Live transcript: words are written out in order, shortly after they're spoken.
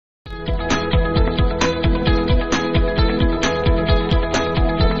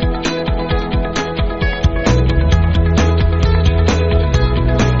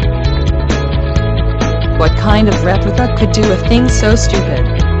kind of replica could do a thing so stupid?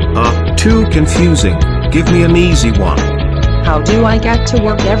 Too confusing. Give me an easy one. How do I get to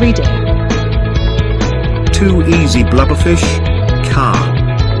work every day? Too easy, blubberfish. Car.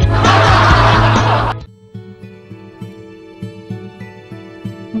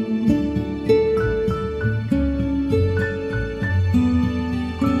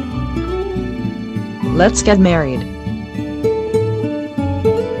 Let's get married.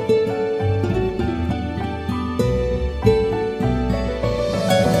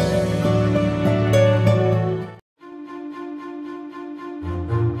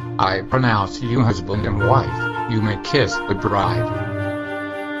 I pronounce you husband and wife. You may kiss the bride.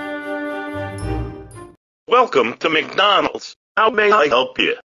 Welcome to McDonald's. How may I help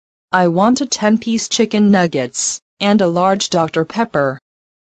you? I want a 10-piece chicken nuggets, and a large Dr. Pepper.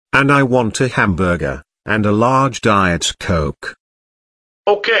 And I want a hamburger, and a large Diet Coke.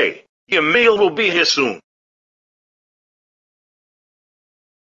 Okay, your meal will be here soon.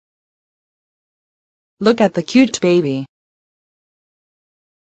 Look at the cute baby.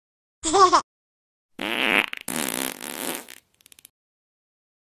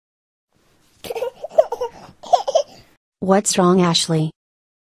 What's wrong, Ashley?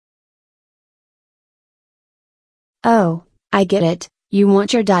 Oh, I get it. You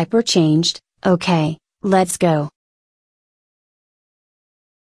want your diaper changed. Okay, let's go.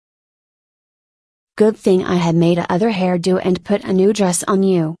 Good thing I had made a other hairdo and put a new dress on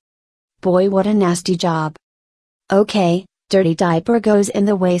you. Boy, what a nasty job. Okay, dirty diaper goes in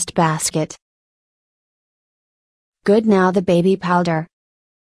the wastebasket. Good, now the baby powder.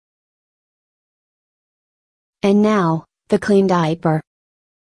 And now, the clean diaper.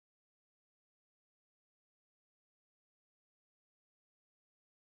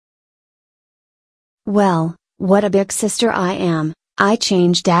 Well, what a big sister I am. I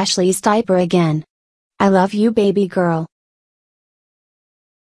changed Ashley's diaper again. I love you, baby girl.